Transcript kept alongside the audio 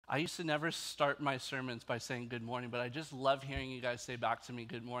I used to never start my sermons by saying good morning, but I just love hearing you guys say back to me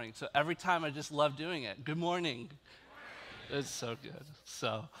good morning. So every time I just love doing it. Good morning. It's so good.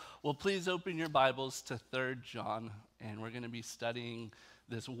 So, well, please open your Bibles to 3rd John, and we're going to be studying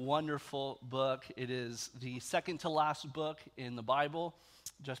this wonderful book. It is the second to last book in the Bible,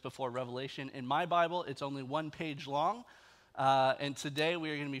 just before Revelation. In my Bible, it's only one page long. And today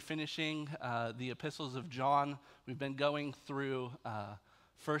we are going to be finishing the epistles of John. We've been going through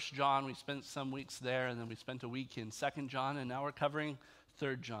 1 John. We spent some weeks there, and then we spent a week in 2 John, and now we're covering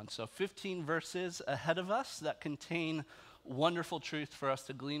 3 John. So 15 verses ahead of us that contain wonderful truth for us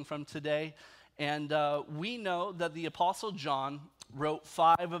to glean from today. And we know that the Apostle John wrote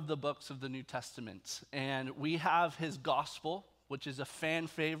 5 of the books of the New Testament. And we have his gospel, which is a fan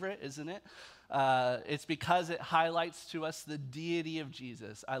favorite, isn't it? It's because it highlights to us the deity of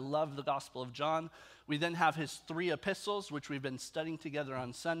Jesus. I love the Gospel of John. We then have his 3 epistles, which we've been studying together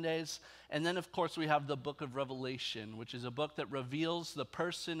on Sundays. And then, of course, we have the book of Revelation, which is a book that reveals the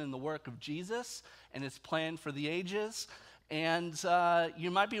person and the work of Jesus and his plan for the ages. And you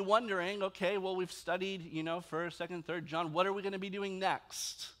might be wondering, okay, well, we've studied, 1st, 2nd, 3rd John. What are we going to be doing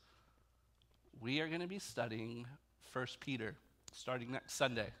next? We are going to be studying 1 Peter, starting next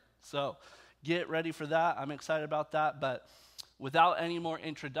Sunday. So get ready for that. I'm excited about that. But without any more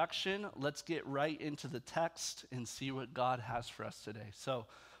introduction, let's get right into the text and see what God has for us today. So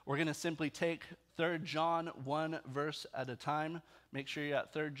we're going to simply take 3 John 1 verse at a time. Make sure you're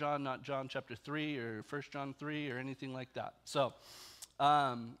at 3 John, not John chapter 3 or 1 John 3 or anything like that. So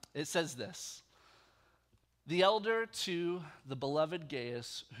it says this: "The elder to the beloved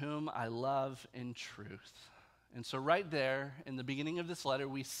Gaius, whom I love in truth." And so right there in the beginning of this letter,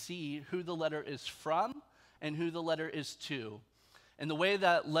 we see who the letter is from and who the letter is to. And the way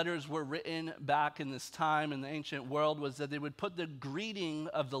that letters were written back in this time in the ancient world was that they would put the greeting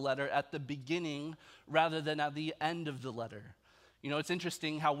of the letter at the beginning rather than at the end of the letter. It's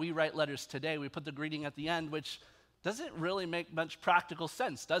interesting how we write letters today. We put the greeting at the end, which doesn't really make much practical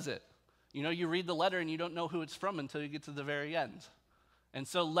sense, does it? You read the letter and you don't know who it's from until you get to the very end. And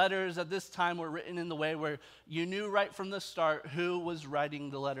so letters at this time were written in the way where you knew right from the start who was writing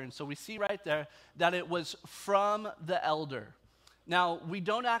the letter. And so we see right there that it was from the elder. Now, we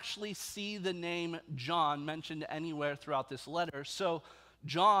don't actually see the name John mentioned anywhere throughout this letter. So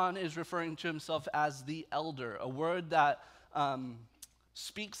John is referring to himself as the elder, a word that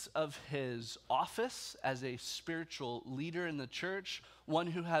speaks of his office as a spiritual leader in the church, one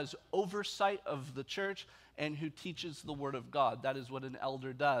who has oversight of the church and who teaches the word of God. That is what an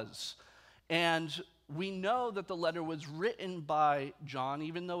elder does. And we know that the letter was written by John,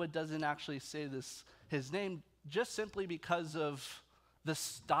 even though it doesn't actually say his name, just simply because of the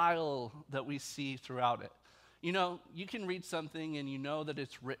style that we see throughout it. You can read something and you know that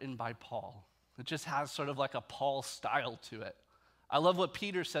it's written by Paul. It just has sort of like a Paul style to it. I love what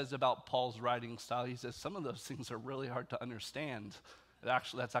Peter says about Paul's writing style. He says some of those things are really hard to understand.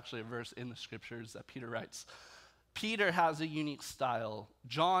 That's actually a verse in the scriptures that Peter writes. Peter has a unique style.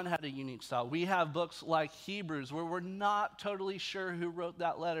 John had a unique style. We have books like Hebrews where we're not totally sure who wrote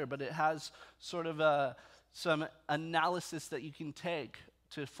that letter, but it has sort of some analysis that you can take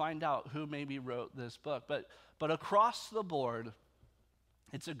to find out who maybe wrote this book. But across the board,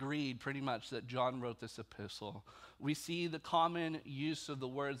 it's agreed pretty much that John wrote this epistle. We see the common use of the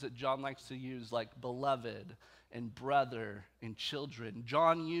words that John likes to use, like beloved and brother and children.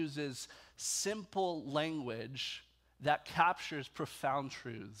 John uses simple language that captures profound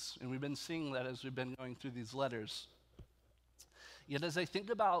truths. And we've been seeing that as we've been going through these letters. Yet as I think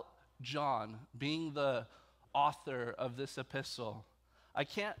about John being the author of this epistle, I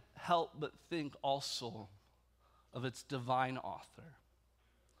can't help but think also of its divine author.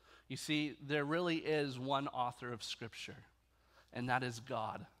 You see, there really is one author of Scripture, and that is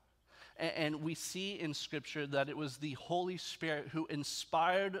God. And we see in Scripture that it was the Holy Spirit who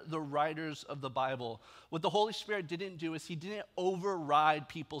inspired the writers of the Bible. What the Holy Spirit didn't do is he didn't override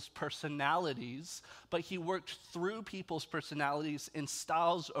people's personalities, but he worked through people's personalities and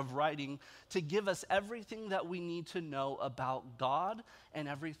styles of writing to give us everything that we need to know about God and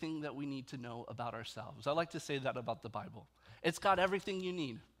everything that we need to know about ourselves. I like to say that about the Bible. It's got everything you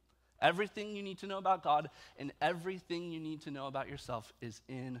need. Everything you need to know about God and everything you need to know about yourself is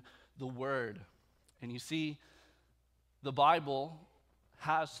in the Word. And you see, the Bible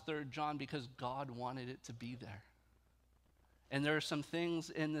has 3 John because God wanted it to be there. And there are some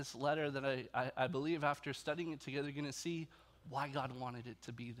things in this letter that I believe after studying it together, you're going to see why God wanted it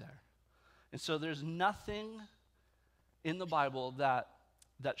to be there. And so there's nothing in the Bible that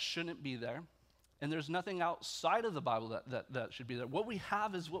shouldn't be there. And there's nothing outside of the Bible that should be there. What we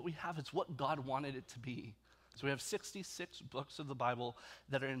have is what we have. It's what God wanted it to be. So we have 66 books of the Bible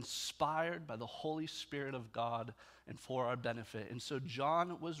that are inspired by the Holy Spirit of God and for our benefit. And so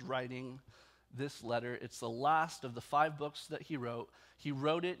John was writing this letter. It's the last of the 5 books that he wrote. He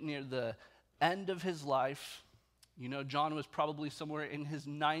wrote it near the end of his life. You know, John was probably somewhere in his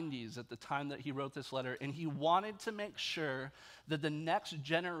 90s at the time that he wrote this letter, and he wanted to make sure that the next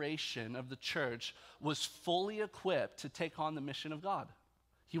generation of the church was fully equipped to take on the mission of God.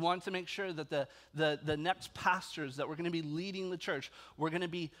 He wanted to make sure that the next pastors that were going to be leading the church were going to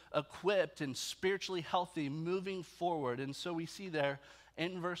be equipped and spiritually healthy moving forward. And so we see there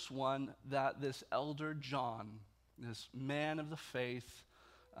in verse 1 that this elder John, this man of the faith,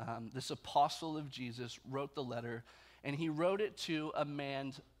 this apostle of Jesus, wrote the letter, and he wrote it to a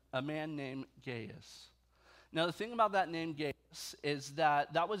man named Gaius. Now, the thing about that name Gaius is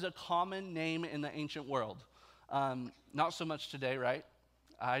that was a common name in the ancient world. Not so much today, right?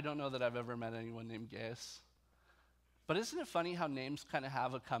 I don't know that I've ever met anyone named Gaius. But isn't it funny how names kind of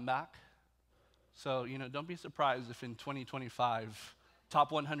have a comeback? So, don't be surprised if in 2025,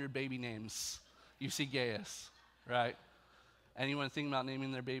 top 100 baby names, you see Gaius, right? Anyone thinking about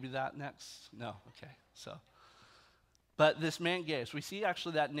naming their baby that next? No? Okay, But this man Gaius, we see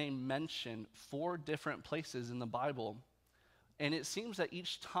actually that name mentioned 4 different places in the Bible. And it seems that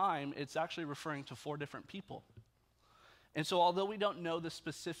each time it's actually referring to 4 different people. And so although we don't know the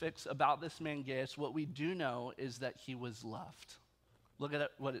specifics about this man Gaius, what we do know is that he was loved. Look at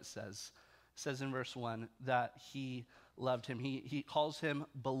what it says. It says in verse 1 that he loved him. He calls him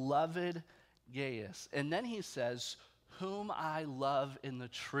beloved Gaius. And then he says, whom I love in the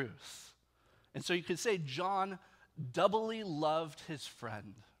truth. And so you could say John doubly loved his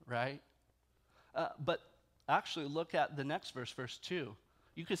friend, right? But actually look at the next verse, verse 2.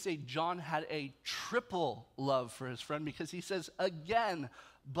 You could say John had a triple love for his friend because he says, again,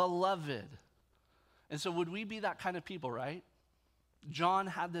 beloved. And so would we be that kind of people, right? John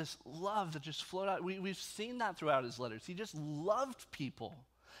had this love that just flowed out. We've seen that throughout his letters. He just loved people.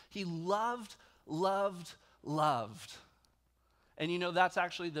 He loved. And that's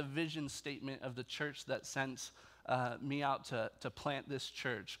actually the vision statement of the church that sent me out to plant this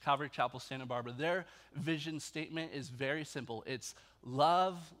church, Calvary Chapel, Santa Barbara. Their vision statement is very simple. It's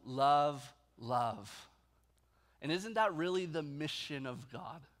love, love, love. And isn't that really the mission of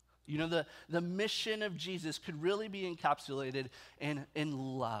God? The mission of Jesus could really be encapsulated in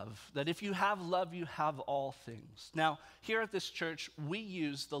love. That if you have love, you have all things. Now, here at this church, we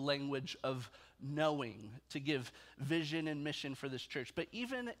use the language of knowing to give vision and mission for this church. But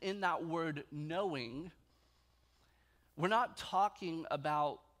even in that word knowing, we're not talking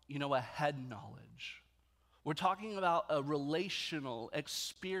about, a head knowledge. We're talking about a relational,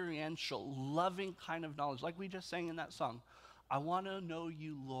 experiential, loving kind of knowledge, like we just sang in that song. I want to know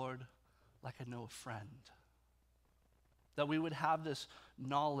you, Lord, like I know a friend. That we would have this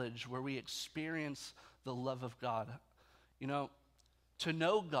knowledge where we experience the love of God. To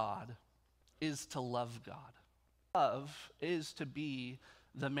know God is to love God. Love is to be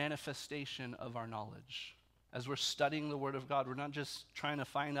the manifestation of our knowledge. As we're studying the Word of God, we're not just trying to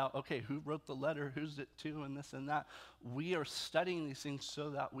find out, okay, who wrote the letter, who's it to, and this and that. We are studying these things so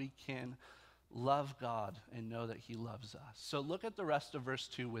that we can love God and know that he loves us. So look at the rest of verse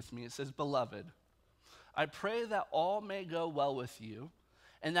 2 with me. It says, beloved, I pray that all may go well with you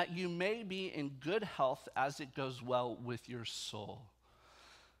and that you may be in good health as it goes well with your soul.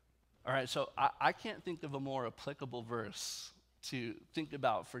 All right, so I can't think of a more applicable verse to think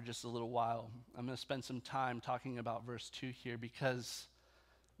about for just a little while. I'm going to spend some time talking about verse 2 here because,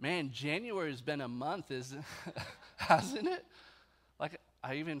 man, January has been a month, hasn't it? Like,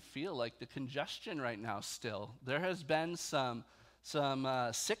 I even feel like the congestion right now still. There has been some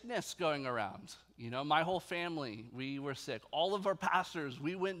sickness going around. My whole family, we were sick. All of our pastors,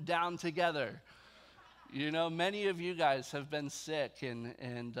 we went down together. Many of you guys have been sick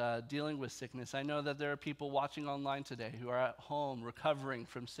and dealing with sickness. I know that there are people watching online today who are at home recovering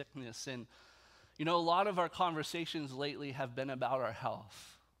from sickness. And, a lot of our conversations lately have been about our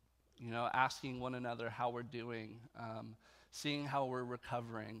health. Asking one another how we're doing, seeing how we're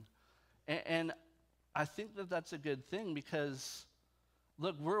recovering. And I think that that's a good thing because,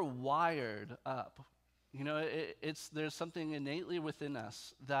 look, we're wired up. There's something innately within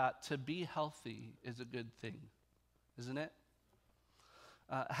us that to be healthy is a good thing, isn't it?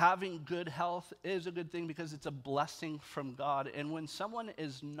 Having good health is a good thing because it's a blessing from God. And when someone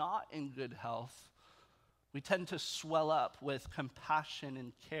is not in good health, we tend to swell up with compassion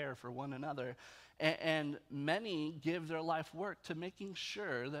and care for one another. And many give their life work to making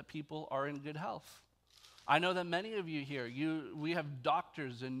sure that people are in good health. I know that many of you here, we have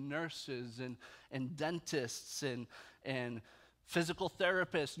doctors and nurses and dentists and physical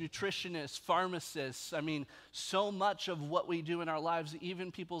therapists, nutritionists, pharmacists. I mean, so much of what we do in our lives,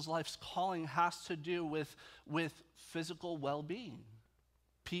 even people's life's calling, has to do with physical well-being,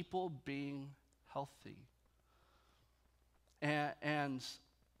 people being healthy. And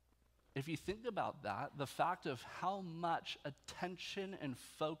if you think about that, the fact of how much attention and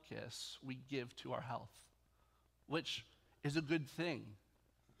focus we give to our health, which is a good thing.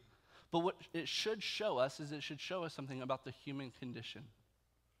 But what it should show us is it should show us something about the human condition.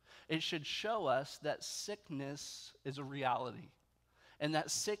 It should show us that sickness is a reality, and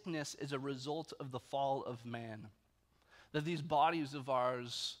that sickness is a result of the fall of man, that these bodies of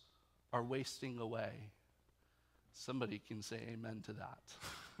ours are wasting away. Somebody can say amen to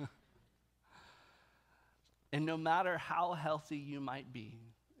that. And no matter how healthy you might be,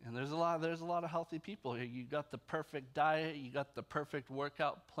 and there's a lot of healthy people here. You got the perfect diet, you got the perfect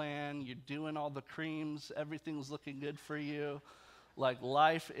workout plan, you're doing all the creams, everything's looking good for you. Like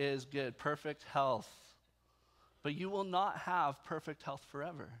life is good, perfect health. But you will not have perfect health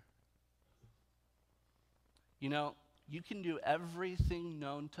forever. You know, you can do everything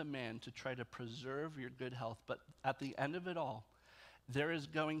known to man to try to preserve your good health, but at the end of it all, there is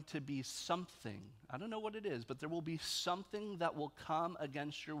going to be something, I don't know what it is, but there will be something that will come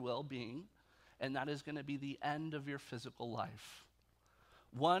against your well-being, and that is going to be the end of your physical life.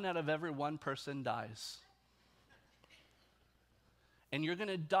 1 out of every 1 person dies. And you're going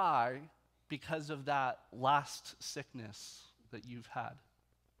to die because of that last sickness that you've had.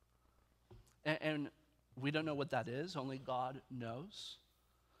 And we don't know what that is, only God knows.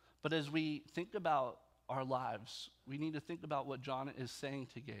 But as we think about our lives, we need to think about what John is saying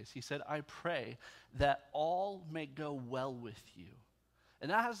to Gaius. He said, I pray that all may go well with you.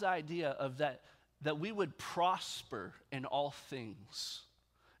 And that has the idea of that we would prosper in all things.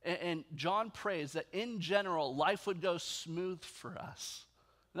 And John prays that in general, life would go smooth for us.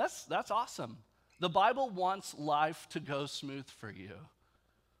 That's awesome. The Bible wants life to go smooth for you.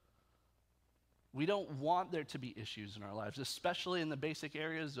 We don't want there to be issues in our lives, especially in the basic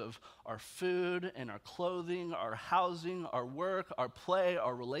areas of our food and our clothing, our housing, our work, our play,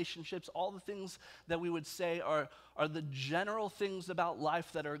 our relationships, all the things that we would say are the general things about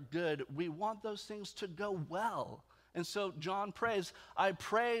life that are good. We want those things to go well. And so John prays, I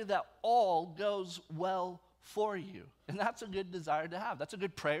pray that all goes well for you. And that's a good desire to have. That's a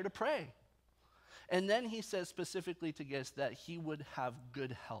good prayer to pray. And then he says specifically to Gaius that he would have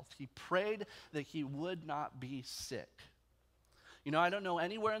good health. He prayed that he would not be sick. You know, I don't know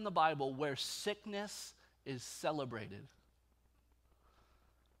anywhere in the Bible where sickness is celebrated.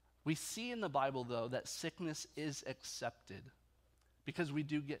 We see in the Bible, though, that sickness is accepted because we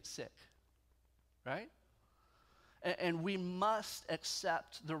do get sick, right? And we must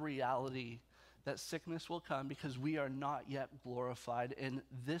accept the reality that sickness will come because we are not yet glorified. In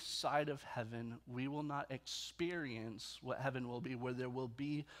this side of heaven, we will not experience what heaven will be, where there will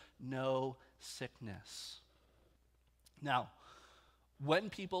be no sickness. Now,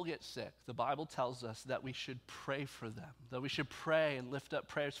 when people get sick, the Bible tells us that we should pray for them, that we should pray and lift up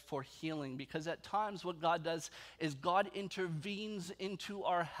prayers for healing, because at times what God does is God intervenes into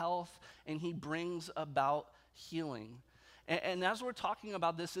our health and he brings about healing. And as we're talking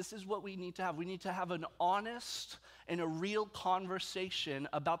about this is what we need to have. We need to have an honest and a real conversation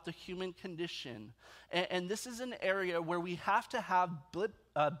about the human condition. And this is an area where we have to have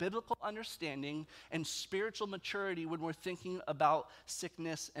biblical understanding and spiritual maturity when we're thinking about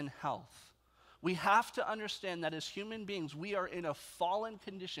sickness and health. We have to understand that as human beings, we are in a fallen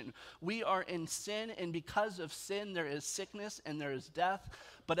condition. We are in sin, and because of sin, there is sickness and there is death.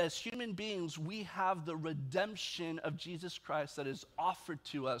 But as human beings, we have the redemption of Jesus Christ that is offered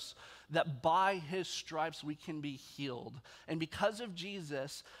to us, that by his stripes we can be healed. And because of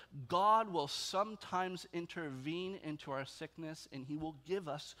Jesus, God will sometimes intervene into our sickness, and he will give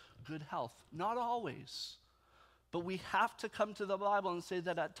us good health. Not always. But we have to come to the Bible and say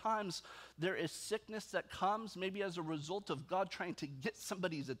that at times there is sickness that comes maybe as a result of God trying to get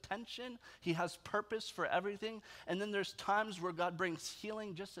somebody's attention. He has purpose for everything. And then there's times where God brings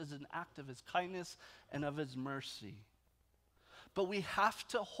healing just as an act of his kindness and of his mercy. But we have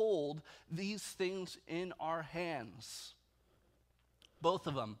to hold these things in our hands. Both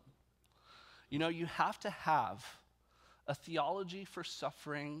of them. You know, you have to have a theology for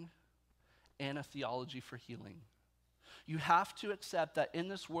suffering and a theology for healing. You have to accept that in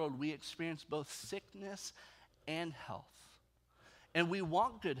this world we experience both sickness and health. And we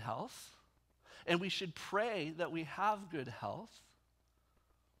want good health, And we should pray that we have good health.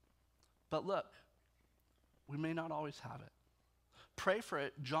 But look, we may not always have it. Pray for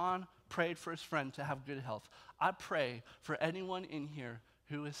it. John prayed for his friend to have good health. I pray for anyone in here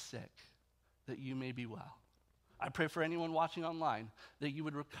who is sick that you may be well. I pray for anyone watching online that you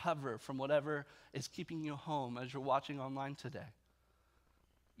would recover from whatever is keeping you home as you're watching online today.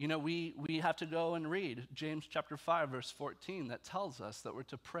 You know, we have to go and read James chapter 5, verse 14, that tells us that we're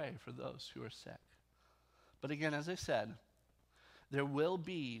to pray for those who are sick. But again, as I said, there will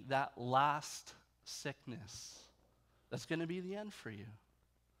be that last sickness that's going to be the end for you.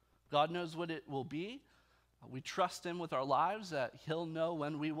 God knows what it will be. We trust him with our lives that he'll know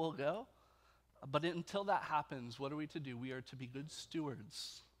when we will go. But until that happens, what are we to do? We are to be good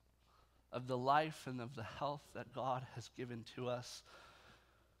stewards of the life and of the health that God has given to us,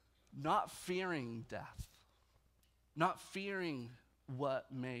 not fearing death, not fearing what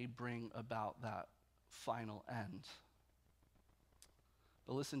may bring about that final end.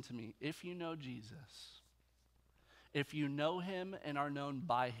 But listen to me, if you know Jesus, if you know him and are known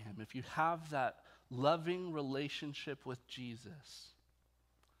by him, if you have that loving relationship with Jesus,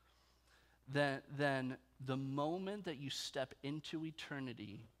 then the moment that you step into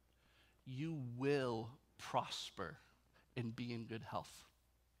eternity, you will prosper and be in good health.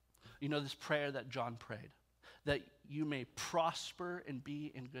 You know this prayer that John prayed, that you may prosper and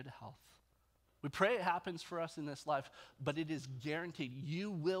be in good health. We pray it happens for us in this life, but it is guaranteed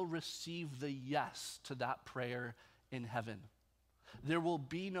you will receive the yes to that prayer in heaven. There will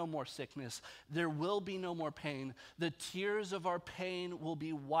be no more sickness. There will be no more pain. The tears of our pain will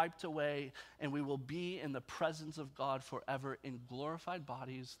be wiped away, and we will be in the presence of God forever in glorified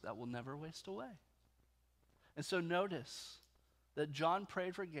bodies that will never waste away. And so notice that John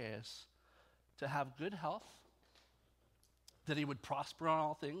prayed for Gaius to have good health, that he would prosper on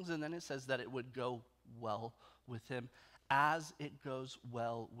all things, and then it says that it would go well with him as it goes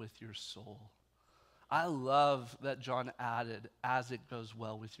well with your soul. I love that John added, as it goes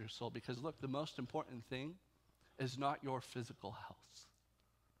well with your soul, because look, the most important thing is not your physical health,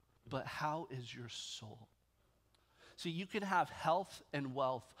 but how is your soul? See, you can have health and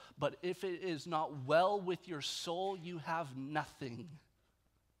wealth, but if it is not well with your soul, you have nothing.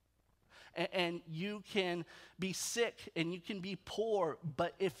 And you can be sick and you can be poor,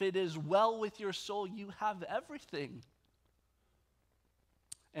 but if it is well with your soul, you have everything.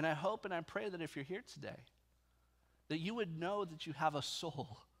 And I hope and I pray that if you're here today, that you would know that you have a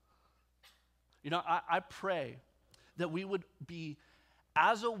soul. You know, I pray that we would be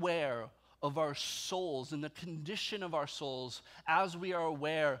as aware of our souls and the condition of our souls as we are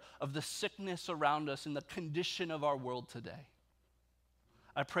aware of the sickness around us and the condition of our world today.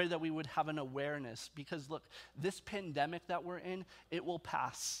 I pray that we would have an awareness because, look, this pandemic that we're in, it will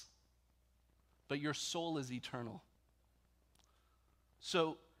pass, but your soul is eternal.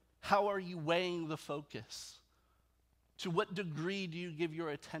 So how are you weighing the focus? To what degree do you give your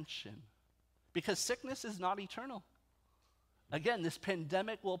attention? Because sickness is not eternal. Again, this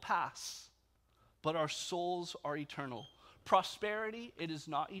pandemic will pass, but our souls are eternal. Prosperity, it is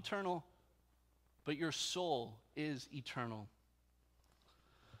not eternal, but your soul is eternal.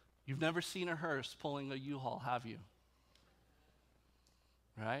 You've never seen a hearse pulling a U-Haul, have you?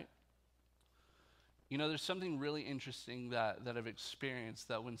 Right? You know, there's something really interesting that I've experienced,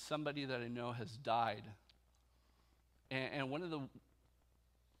 that when somebody that I know has died, and one of the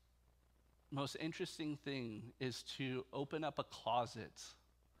most interesting thing is to open up a closet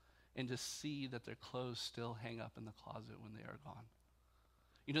and to see that their clothes still hang up in the closet when they are gone.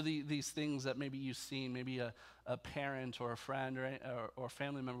 You know, these things that maybe you've seen, maybe a parent or a friend or a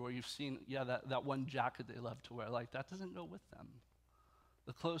family member where you've seen, that one jacket they love to wear, like that doesn't go with them.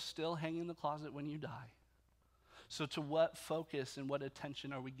 The clothes still hang in the closet when you die. So to what focus and what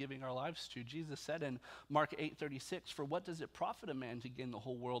attention are we giving our lives to? Jesus said in Mark 8:36, "For what does it profit a man to gain the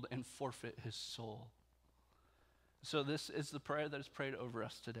whole world and forfeit his soul?" So this is the prayer that is prayed over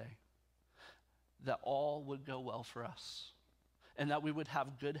us today, that all would go well for us and that we would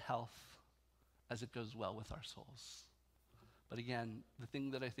have good health as it goes well with our souls. But again, the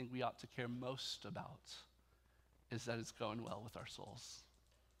thing that I think we ought to care most about is that it's going well with our souls.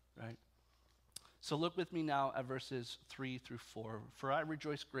 Right? So look with me now at verses 3-4. "For I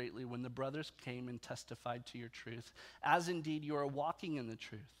rejoice greatly when the brothers came and testified to your truth, as indeed you are walking in the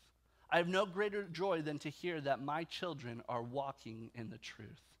truth. I have no greater joy than to hear that my children are walking in the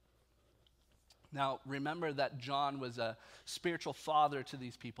truth." Now, remember that John was a spiritual father to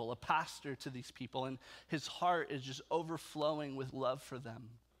these people, a pastor to these people, and his heart is just overflowing with love for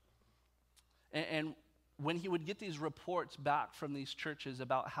them. And when he would get these reports back from these churches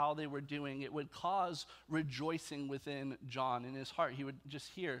about how they were doing, it would cause rejoicing within John in his heart. He would just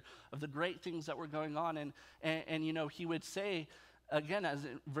hear of the great things that were going on. And you know, he would say, again, as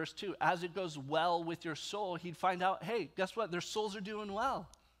in verse 2, as it goes well with your soul, he'd find out, hey, guess what? Their souls are doing well.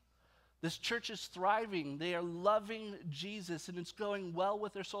 This church is thriving. They are loving Jesus, and it's going well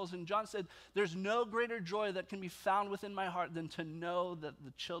with their souls. And John said, there's no greater joy that can be found within my heart than to know that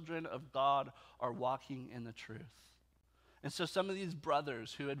the children of God are walking in the truth. And so some of these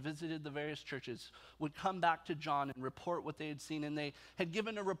brothers who had visited the various churches would come back to John and report what they had seen, and they had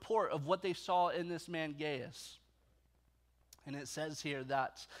given a report of what they saw in this man Gaius. And it says here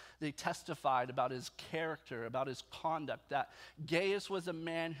that they testified about his character, about his conduct, that Gaius was a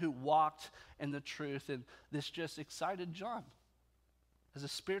man who walked in the truth. And this just excited John as a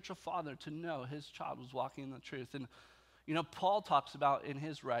spiritual father to know his child was walking in the truth. And, you know, Paul talks about in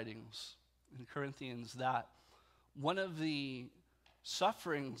his writings in Corinthians that one of the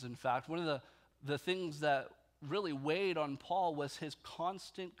sufferings, in fact, one of the things that really weighed on Paul was his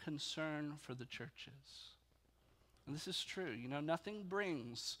constant concern for the churches. And this is true. You know, nothing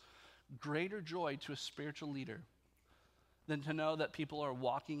brings greater joy to a spiritual leader than to know that people are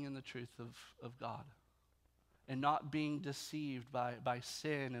walking in the truth of God and not being deceived by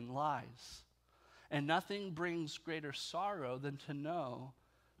sin and lies. And nothing brings greater sorrow than to know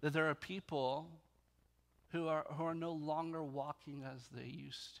that there are people who are no longer walking as they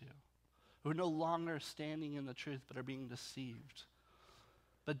used to, who are no longer standing in the truth but are being deceived.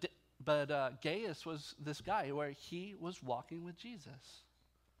 But Gaius was this guy where he was walking with Jesus.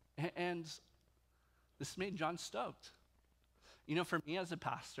 And this made John stoked. You know, for me as a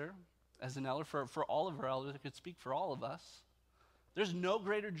pastor, as an elder, for all of our elders, I could speak for all of us, there's no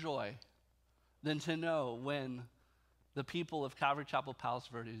greater joy than to know when the people of Calvary Chapel Palos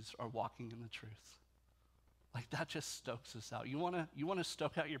Verdes are walking in the truth. Like, that just stokes us out. You wanna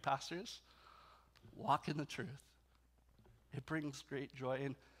stoke out your pastors? Walk in the truth. It brings great joy.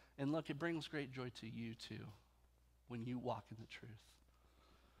 And look, it brings great joy to you too when you walk in the truth.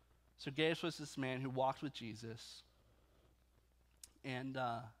 So Gaius was this man who walked with Jesus. And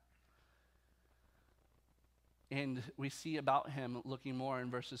we see about him looking more in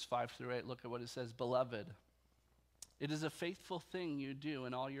verses 5 through 8. Look at what it says. Beloved, it is a faithful thing you do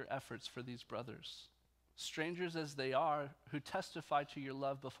in all your efforts for these brothers, strangers as they are, who testify to your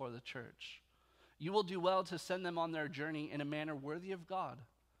love before the church. You will do well to send them on their journey in a manner worthy of God.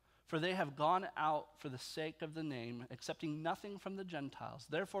 For they have gone out for the sake of the name, accepting nothing from the Gentiles.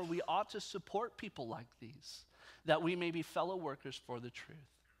 Therefore, we ought to support people like these, that we may be fellow workers for the truth.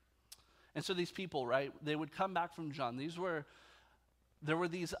 And so these people, right, they would come back from John. There were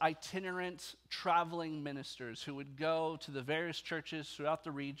these itinerant traveling ministers who would go to the various churches throughout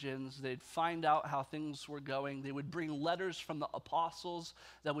the regions. They'd find out how things were going. They would bring letters from the apostles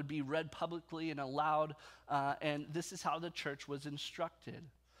that would be read publicly and aloud. And this is how the church was instructed.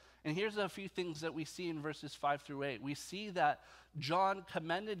 And here's a few things that we see in verses 5 through 8. We see that John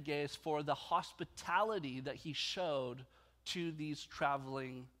commended Gaius for the hospitality that he showed to these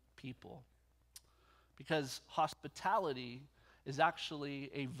traveling people. Because hospitality is actually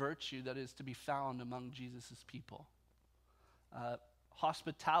a virtue that is to be found among Jesus' people.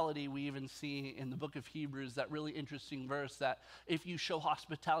 Hospitality, we even see in the book of Hebrews, that really interesting verse that if you show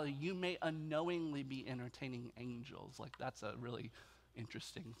hospitality, you may unknowingly be entertaining angels. Like, that's a really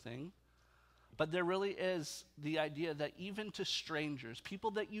interesting thing. But there really is the idea that even to strangers,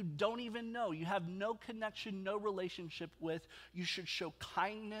 people that you don't even know, you have no connection, no relationship with, you should show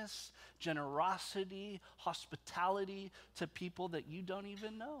kindness, generosity, hospitality to people that you don't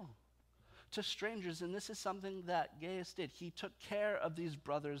even know, to strangers. And this is something that Gaius did. He took care of these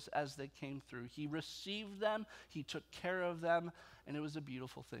brothers as they came through. He received them, he took care of them, and it was a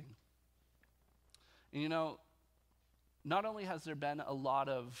beautiful thing. And you know, not only has there been a lot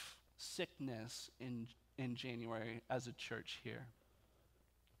of sickness in January as a church here,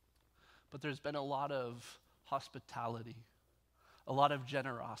 but there's been a lot of hospitality, a lot of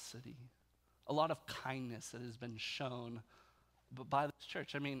generosity, a lot of kindness that has been shown by this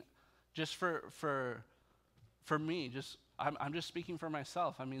church. I mean, just for me, I'm just speaking for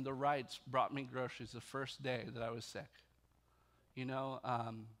myself. I mean, the Wrights brought me groceries the first day that I was sick. You know,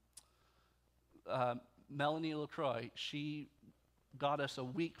 Melanie LaCroix, she got us a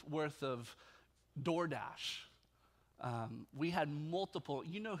week worth of DoorDash. We had multiple,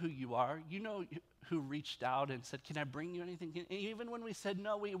 you know who you are, you know who reached out and said, can I bring you anything? And even when we said,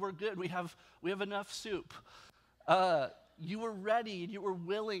 no, we're good, we have enough soup. you were ready, you were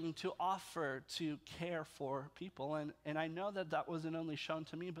willing to offer to care for people. And I know that that wasn't only shown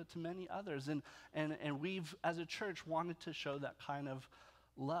to me, but to many others. And we've, as a church, wanted to show that kind of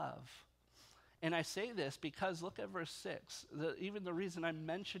love. And I say this because look at verse 6. Even the reason I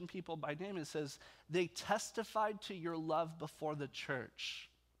mention people by name, it says, they testified to your love before the church.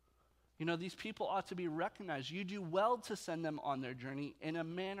 You know, these people ought to be recognized. You do well to send them on their journey in a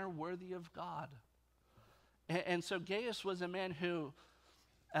manner worthy of God. And so Gaius was a man who,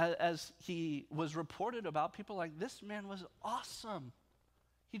 as he was reported about, people like, this man was awesome.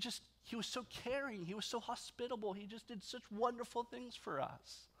 He was so caring. He was so hospitable. He just did such wonderful things for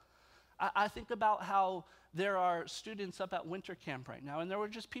us. I think about how there are students up at winter camp right now, and there were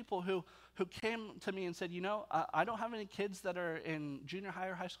just people who came to me and said, you know, I don't have any kids that are in junior high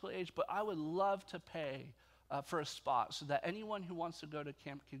or high school age, but I would love to pay for a spot so that anyone who wants to go to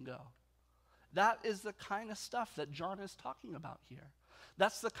camp can go. That is the kind of stuff that John is talking about here.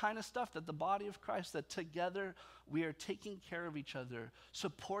 That's the kind of stuff that the body of Christ, that together we are taking care of each other,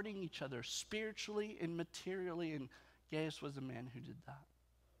 supporting each other spiritually and materially, and Gaius was a man who did that.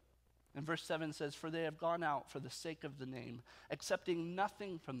 And verse 7 says, for they have gone out for the sake of the name, accepting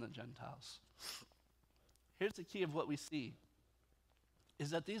nothing from the Gentiles. Here's the key of what we see, is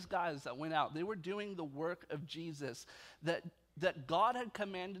that these guys that went out, they were doing the work of Jesus that God had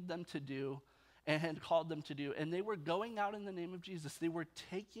commanded them to do and had called them to do. And they were going out in the name of Jesus. They were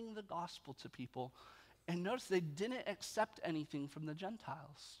taking the gospel to people. And notice they didn't accept anything from the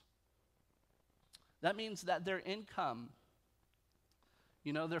Gentiles. That means that their income,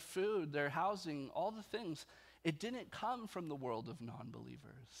 you know, their food, their housing, all the things, it didn't come from the world of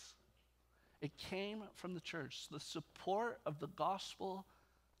non-believers. It came from the church. The support of the gospel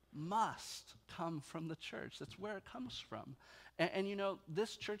must come from the church. That's where it comes from. And you know,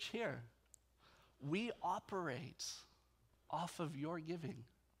 this church here, we operate off of your giving.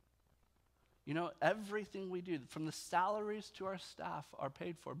 You know, everything we do, from the salaries to our staff, are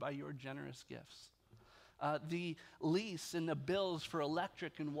paid for by your generous gifts. The lease and the bills for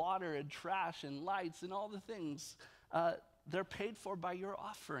electric and water and trash and lights and all the things, they're paid for by your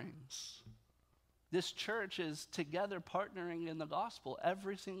offerings. This church is together partnering in the gospel.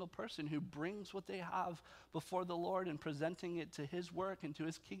 Every single person who brings what they have before the Lord and presenting it to his work and to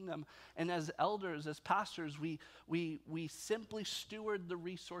his kingdom. And as elders, as pastors, we simply steward the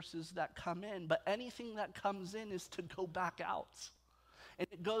resources that come in. But anything that comes in is to go back out. And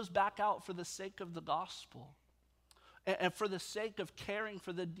it goes back out for the sake of the gospel. And for the sake of caring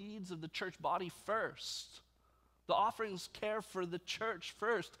for the needs of the church body first. The offerings care for the church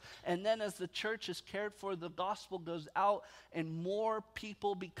first. And then as the church is cared for, the gospel goes out and more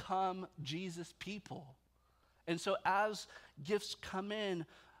people become Jesus people. And so as gifts come in,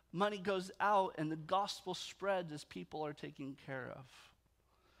 money goes out and the gospel spreads as people are taken care of.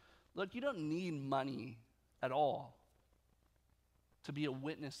 Look, you don't need money at all to be a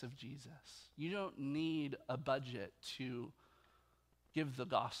witness of Jesus. You don't need a budget to give the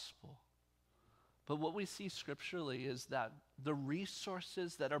gospel. But what we see scripturally is that the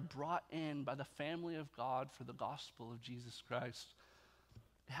resources that are brought in by the family of God for the gospel of Jesus Christ,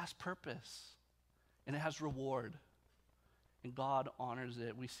 it has purpose and it has reward. And God honors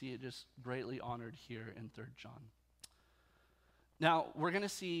it. We see it just greatly honored here in 3 John. Now, we're going to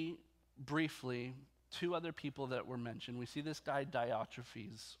see briefly two other people that were mentioned. We see this guy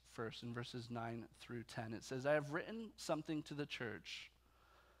Diotrephes first in verses 9 through 10. It says, I have written something to the church,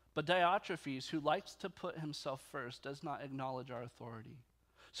 but Diotrephes, who likes to put himself first, does not acknowledge our authority.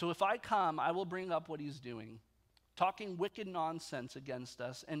 So if I come, I will bring up what he's doing, talking wicked nonsense against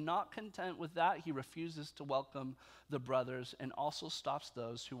us, and not content with that, he refuses to welcome the brothers and also stops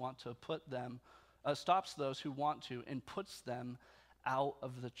those who want to and puts them out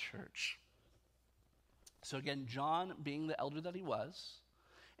of the church. So again, John, being the elder that he was,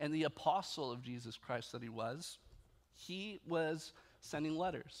 and the apostle of Jesus Christ that he was sending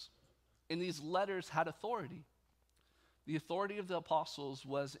letters. And these letters had authority. The authority of the apostles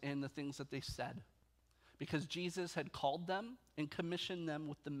was in the things that they said, because Jesus had called them and commissioned them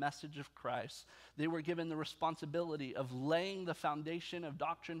with the message of Christ. They were given the responsibility of laying the foundation of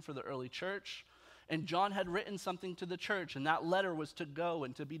doctrine for the early church. And John had written something to the church, and that letter was to go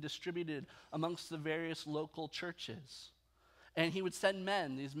and to be distributed amongst the various local churches. And he would send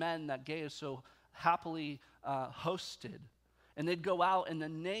men, these men that Gaius so happily hosted. And they'd go out in the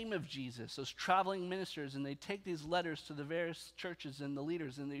name of Jesus, those traveling ministers, and they'd take these letters to the various churches and the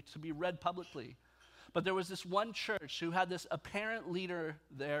leaders, and they to be read publicly. But there was this one church who had this apparent leader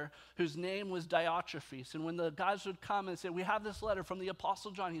there whose name was Diotrephes. And when the guys would come and say, we have this letter from the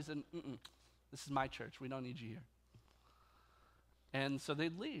Apostle John, he said, this is my church. We don't need you here. And so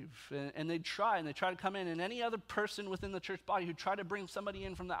they'd leave, and they'd try to come in. And any other person within the church body who tried to bring somebody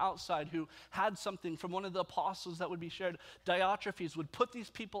in from the outside who had something from one of the apostles that would be shared, Diotrephes would put these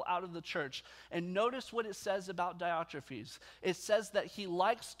people out of the church. And notice what it says about Diotrephes. It says that he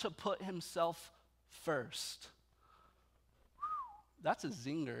likes to put himself first. That's a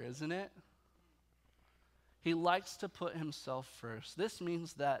zinger, isn't it? He likes to put himself first. This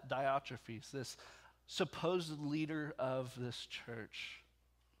means that Diotrephes, this supposed leader of this church,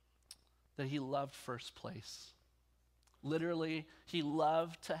 that he loved first place. Literally, he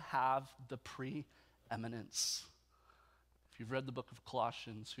loved to have the preeminence. If you've read the book of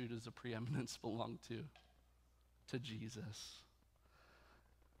Colossians, who does the preeminence belong to? To Jesus.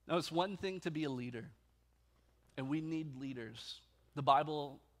 Now, it's one thing to be a leader, and we need leaders. The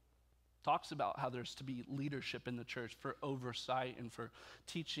Bible talks about how there's to be leadership in the church for oversight and for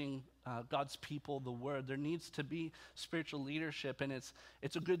teaching God's people the word. There needs to be spiritual leadership, and it's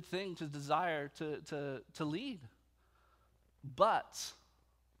a good thing to desire to lead. But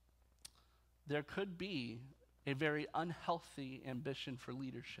there could be a very unhealthy ambition for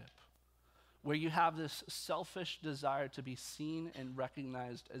leadership, where you have this selfish desire to be seen and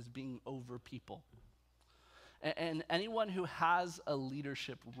recognized as being over people. And anyone who has a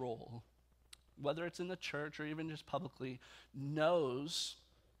leadership role, whether it's in the church or even just publicly, knows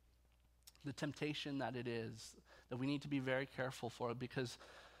the temptation that it is, that we need to be very careful for, because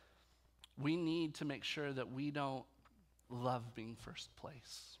we need to make sure that we don't love being first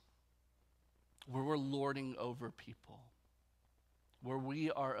place, where we're lording over people, where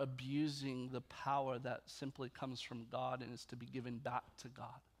we are abusing the power that simply comes from God and is to be given back to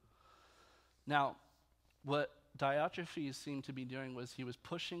God. Now, what Diotrephes seemed to be doing was he was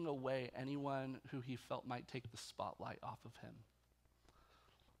pushing away anyone who he felt might take the spotlight off of him.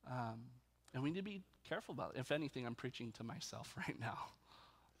 And we need to be careful about it. If anything, I'm preaching to myself right now,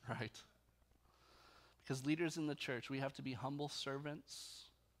 right? Because leaders in the church, we have to be humble servants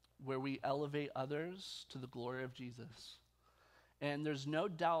where we elevate others to the glory of Jesus. And there's no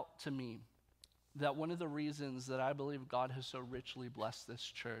doubt to me that one of the reasons that I believe God has so richly blessed this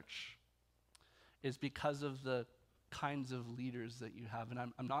church is because of the kinds of leaders that you have. And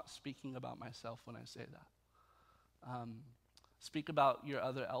I'm not speaking about myself when I say that. Speak about your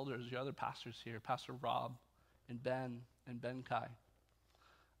other elders, your other pastors here, Pastor Rob and Ben Kai.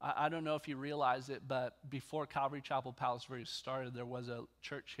 I don't know if you realize it, but before Calvary Chapel Palos Verdes started, there was a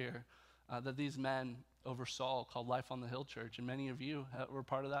church here that these men oversaw called Life on the Hill Church, and many of you were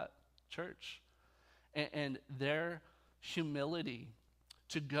part of that church. And their humility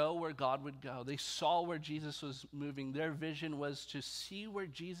to go where God would go. They saw where Jesus was moving. Their vision was to see where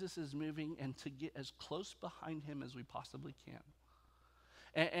Jesus is moving and to get as close behind him as we possibly can.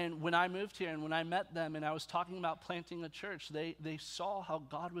 And when I moved here and when I met them and I was talking about planting a church, they saw how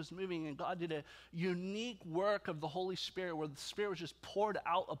God was moving, and God did a unique work of the Holy Spirit where the Spirit was just poured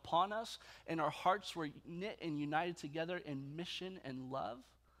out upon us and our hearts were knit and united together in mission and love.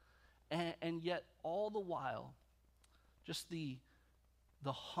 And yet all the while, just the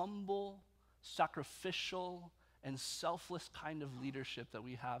humble, sacrificial, and selfless kind of leadership that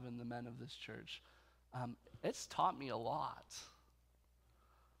we have in the men of this church, it's taught me a lot.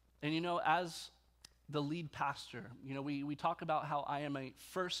 And as the lead pastor, we talk about how I am a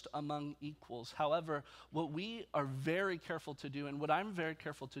first among equals. However, what we are very careful to do, and what I'm very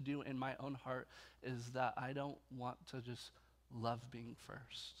careful to do in my own heart, is that I don't want to just love being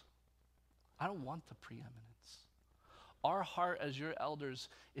first. I don't want the preeminence. Our heart as your elders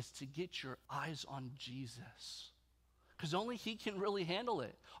is to get your eyes on Jesus, because only he can really handle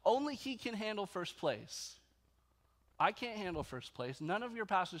it. Only he can handle first place. I can't handle first place. None of your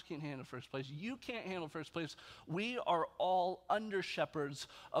pastors can handle first place. You can't handle first place. We are all under shepherds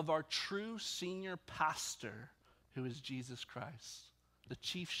of our true senior pastor, who is Jesus Christ, the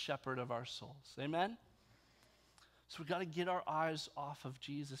chief shepherd of our souls. Amen? So we got to get our eyes off of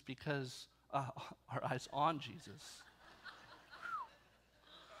Jesus, because our eyes on Jesus.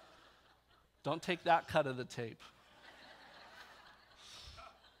 Don't take that cut of the tape.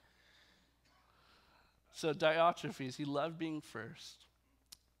 So Diotrephes, he loved being first.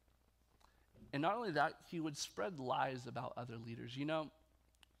 And not only that, he would spread lies about other leaders.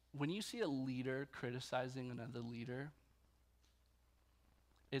 When you see a leader criticizing another leader,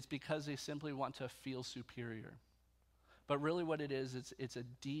 it's because they simply want to feel superior. But really what it is, it's a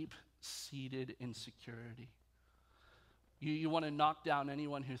deep-seated insecurity. You want to knock down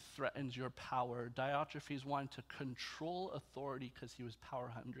anyone who threatens your power. Diotrephes wanted to control authority because he was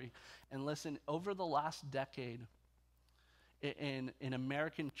power hungry. And listen, over the last decade in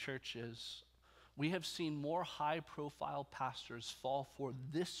American churches, We have seen more high-profile pastors fall for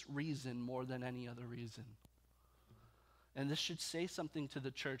this reason more than any other reason. And this should say something to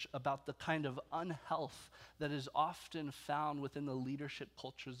the church about the kind of unhealth that is often found within the leadership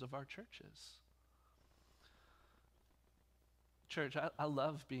cultures of our churches. Church, I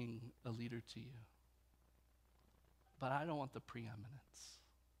love being a leader to you, but I don't want the preeminence.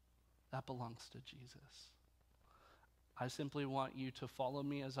 That belongs to Jesus. I simply want you to follow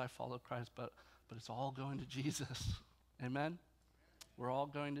me as I follow Christ, but it's all going to Jesus. Amen? We're all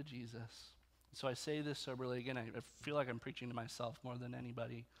going to Jesus. So I say this soberly. Again, I feel like I'm preaching to myself more than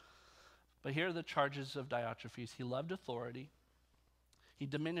anybody. But here are the charges of Diotrephes. He loved authority. He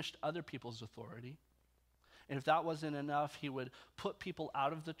diminished other people's authority. And if that wasn't enough, he would put people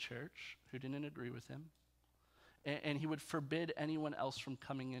out of the church who didn't agree with him. And he would forbid anyone else from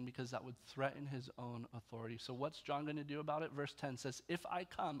coming in because that would threaten his own authority. So what's John going to do about it? Verse 10 says, if I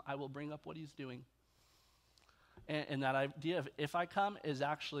come, I will bring up what he's doing. And that idea of if I come is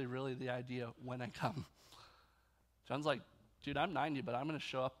actually really the idea when I come. John's like, dude, I'm 90, but I'm going to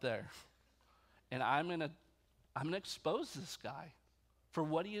show up there. And I'm going to expose this guy for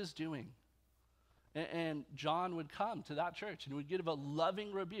what he is doing. And John would come to that church and would give a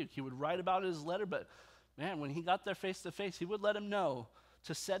loving rebuke. He would write about his letter, but man, when he got there face to face, he would let him know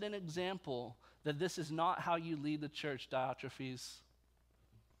to set an example that this is not how you lead the church, Diotrephes.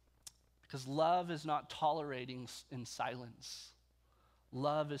 Because love is not tolerating in silence.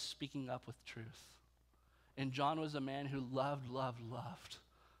 Love is speaking up with truth. And John was a man who loved.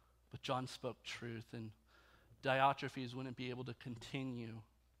 But John spoke truth, and Diotrephes wouldn't be able to continue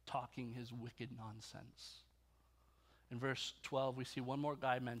talking his wicked nonsense. In verse 12, we see one more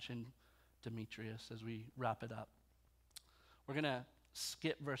guy mentioned, Demetrius, as we wrap it up. We're going to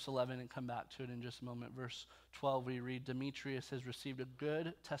skip verse 11 and come back to it in just a moment. Verse 12, we read, Demetrius has received a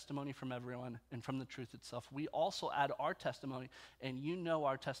good testimony from everyone and from the truth itself. We also add our testimony, and you know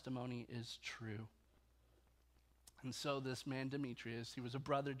our testimony is true. And so this man Demetrius, he was a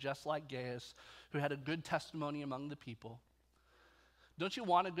brother just like Gaius, who had a good testimony among the people. Don't you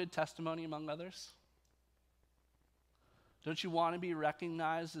want a good testimony among others? Don't you want to be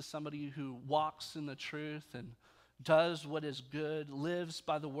recognized as somebody who walks in the truth and does what is good, lives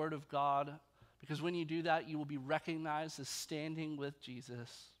by the word of God? Because when you do that, you will be recognized as standing with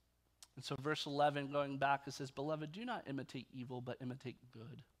Jesus. And so verse 11, going back, it says, Beloved, do not imitate evil, but imitate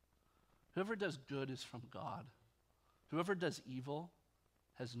good. Whoever does good is from God. Whoever does evil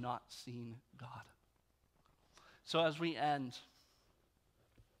has not seen God. So as we end,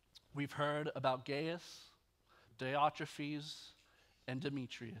 we've heard about Gaius, Diotrephes, and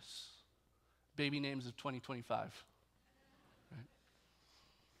Demetrius. Baby names of 2025. Right?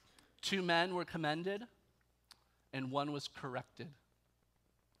 2 men were commended, and 1 was corrected.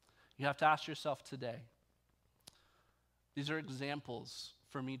 You have to ask yourself today, these are examples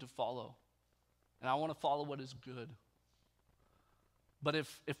for me to follow, and I want to follow what is good. But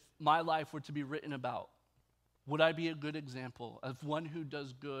if my life were to be written about, would I be a good example of one who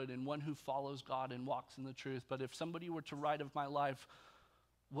does good and one who follows God and walks in the truth? But if somebody were to write of my life,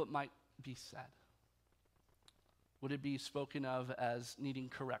 what might be said? Would it be spoken of as needing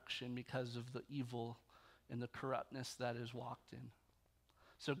correction because of the evil and the corruptness that is walked in?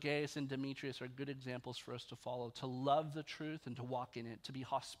 So Gaius and Demetrius are good examples for us to follow, to love the truth and to walk in it, to be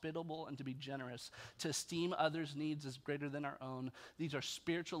hospitable and to be generous, to esteem others' needs as greater than our own. These are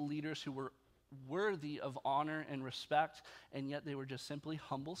spiritual leaders who were worthy of honor and respect, and yet they were just simply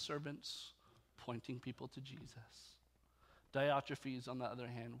humble servants pointing people to Jesus. Diotrephes, on the other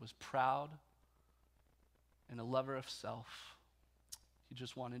hand, was proud and a lover of self. He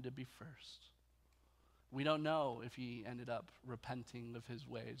just wanted to be first. We don't know if he ended up repenting of his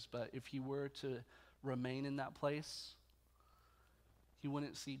ways, but if he were to remain in that place, he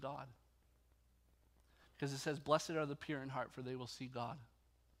wouldn't see God. Because it says, blessed are the pure in heart, for they will see God.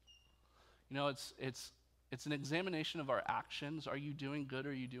 You know, it's an examination of our actions. Are you doing good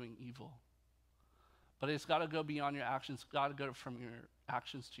or are you doing evil? But it's got to go beyond your actions. It's got to go from your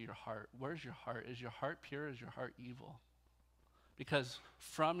actions to your heart. Where's your heart? Is your heart pure? Is your heart evil? Because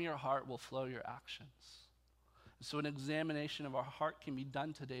from your heart will flow your actions. So an examination of our heart can be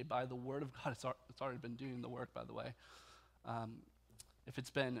done today by the word of God. It's already been doing the work, by the way. If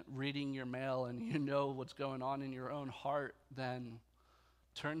it's been reading your mail and you know what's going on in your own heart, then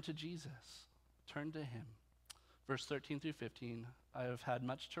turn to Jesus. Turn to him. Verse 13 through 15, I have had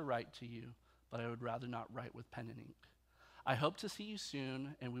much to write to you, but I would rather not write with pen and ink. I hope to see you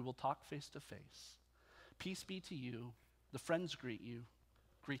soon, and we will talk face to face. Peace be to you. The friends greet you.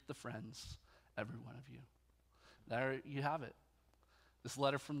 Greet the friends, every one of you. There you have it. This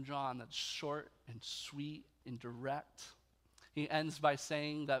letter from John that's short and sweet and direct. He ends by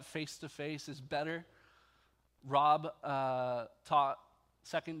saying that face-to-face is better. Rob taught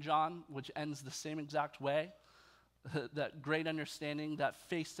 2 John, which ends the same exact way. That great understanding that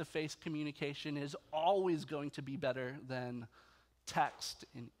face-to-face communication is always going to be better than text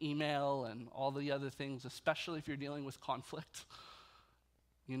and email and all the other things, especially if you're dealing with conflict.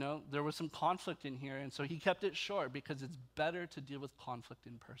 You know, there was some conflict in here, and so he kept it short because it's better to deal with conflict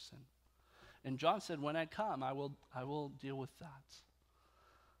in person. And John said, when I come, I will deal with that.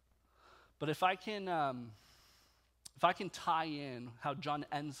 But if I can tie in how John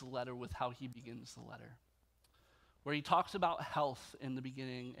ends the letter with how he begins the letter, where he talks about health in the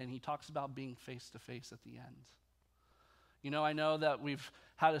beginning and he talks about being face-to-face at the end. You know, I know that we've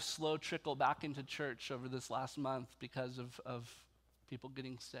had a slow trickle back into church over this last month because of people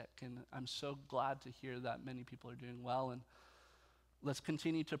getting sick, and I'm so glad to hear that many people are doing well, and let's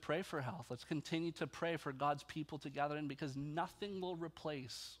continue to pray for health. Let's continue to pray for God's people to gather in, because nothing will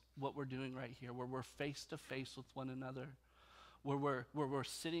replace what we're doing right here, where we're face to face with one another, where we're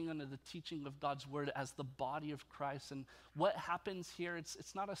sitting under the teaching of God's word as the body of Christ. And what happens here,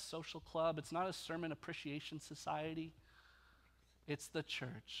 it's not a social club, it's not a sermon appreciation society. It's the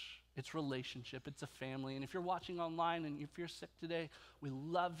church. It's relationship. It's a family. And if you're watching online and if you're sick today, we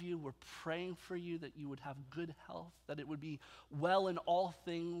love you. We're praying for you that you would have good health, that it would be well in all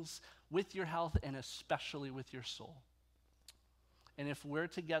things with your health and especially with your soul. And if we're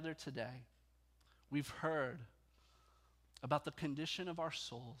together today, we've heard about the condition of our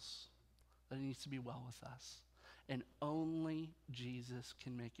souls, that it needs to be well with us. And only Jesus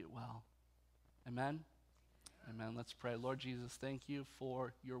can make it well. Amen? Amen. Let's pray. Lord Jesus, thank you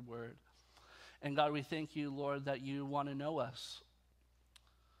for your word. And God, we thank you, Lord, that you want to know us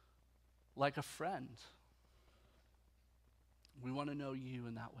like a friend. We want to know you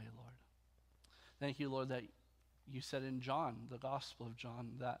in that way, Lord. Thank you, Lord, that you said in John, the Gospel of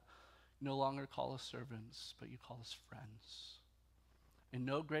John, that you no longer call us servants, but you call us friends. And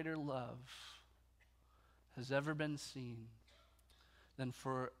no greater love has ever been seen than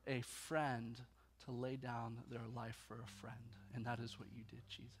for a friend to lay down their life for a friend. And that is what you did,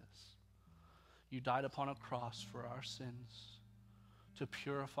 Jesus. You died upon a cross for our sins, to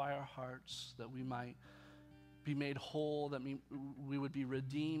purify our hearts, that we might be made whole, that we would be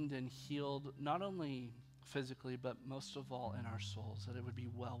redeemed and healed, not only physically, but most of all in our souls, that it would be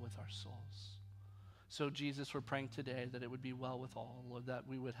well with our souls. So Jesus, we're praying today that it would be well with all, Lord, that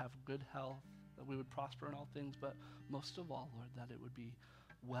we would have good health, that we would prosper in all things, but most of all, Lord, that it would be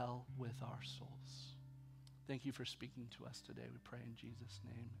well with our souls. Thank you for speaking to us today. We pray in Jesus'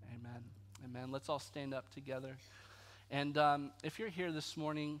 name. Amen. Amen. Let's all stand up together. And if you're here this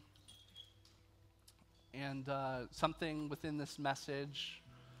morning and something within this message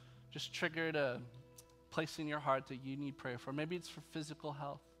just triggered a place in your heart that you need prayer for, maybe it's for physical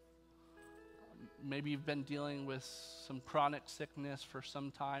health. Maybe you've been dealing with some chronic sickness for some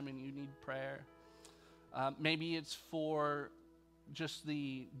time and you need prayer. Maybe it's for just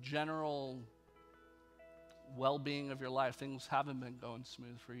the general well-being of your life. Things haven't been going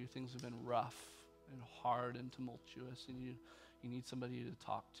smooth for you. Things have been rough and hard and tumultuous, and you need somebody to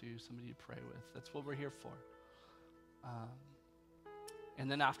talk to, somebody to pray with. That's what we're here for.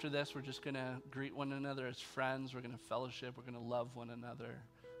 And then after this, we're just going to greet one another as friends. We're going to fellowship. We're going to love one another,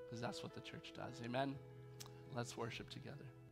 because that's what the church does. Amen? Let's worship together.